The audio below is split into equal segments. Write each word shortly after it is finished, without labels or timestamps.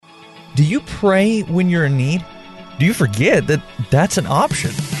Do you pray when you're in need? Do you forget that that's an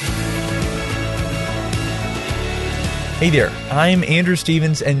option? Hey there, I'm Andrew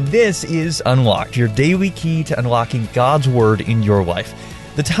Stevens, and this is Unlocked, your daily key to unlocking God's Word in your life.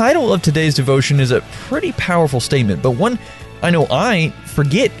 The title of today's devotion is a pretty powerful statement, but one I know I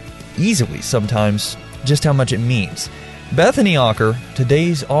forget easily sometimes just how much it means. Bethany Ocker,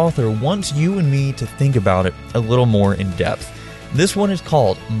 today's author, wants you and me to think about it a little more in depth. This one is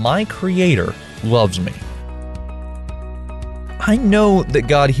called My Creator Loves Me. I know that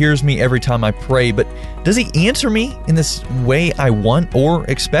God hears me every time I pray, but does He answer me in this way I want or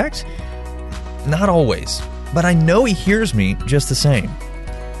expect? Not always, but I know He hears me just the same.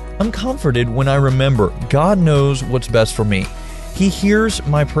 I'm comforted when I remember God knows what's best for me. He hears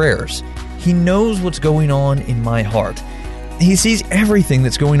my prayers. He knows what's going on in my heart. He sees everything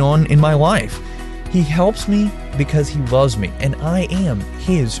that's going on in my life. He helps me because He loves me, and I am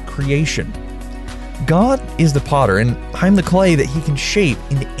His creation. God is the potter, and I'm the clay that He can shape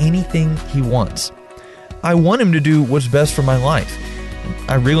into anything He wants. I want Him to do what's best for my life.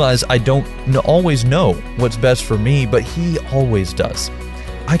 I realize I don't always know what's best for me, but He always does.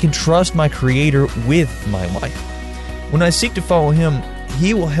 I can trust my Creator with my life. When I seek to follow Him,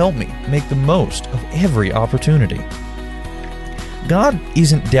 He will help me make the most of every opportunity. God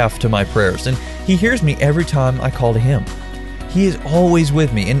isn't deaf to my prayers, and He hears me every time I call to Him. He is always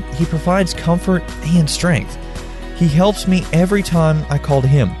with me, and He provides comfort and strength. He helps me every time I call to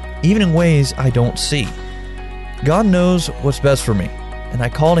Him, even in ways I don't see. God knows what's best for me, and I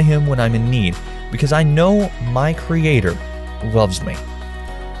call to Him when I'm in need, because I know my Creator loves me.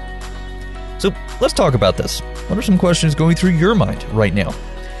 So let's talk about this. What are some questions going through your mind right now?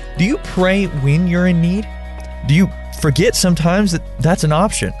 Do you pray when you're in need? Do you forget sometimes that that's an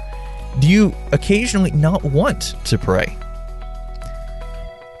option? Do you occasionally not want to pray?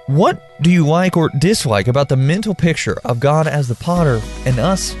 What do you like or dislike about the mental picture of God as the potter and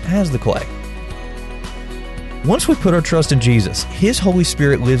us as the clay? Once we put our trust in Jesus, His Holy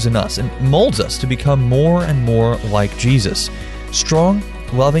Spirit lives in us and molds us to become more and more like Jesus. Strong,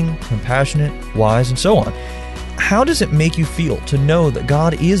 loving, compassionate, wise, and so on. How does it make you feel to know that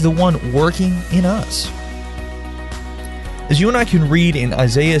God is the one working in us? As you and I can read in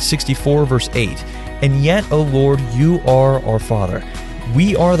Isaiah 64 verse 8, "And yet, O Lord, you are our Father.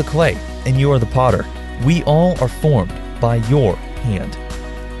 We are the clay, and you are the potter. We all are formed by your hand."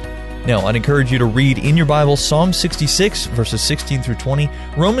 Now, I'd encourage you to read in your Bible Psalm 66, verses 16 through 20,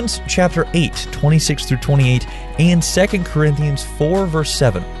 Romans chapter 8, 26 through 28, and 2 Corinthians 4, verse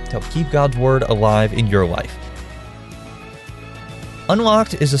 7 to help keep God's Word alive in your life.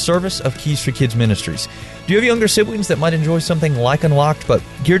 Unlocked is a service of Keys for Kids Ministries. Do you have younger siblings that might enjoy something like Unlocked, but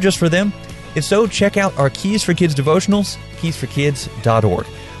geared just for them? If so, check out our Keys for Kids devotionals, keysforkids.org.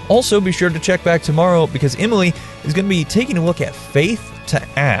 Also, be sure to check back tomorrow because Emily is going to be taking a look at faith to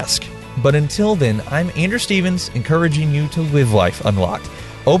ask. But until then, I'm Andrew Stevens, encouraging you to live life unlocked,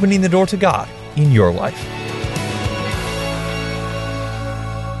 opening the door to God in your life.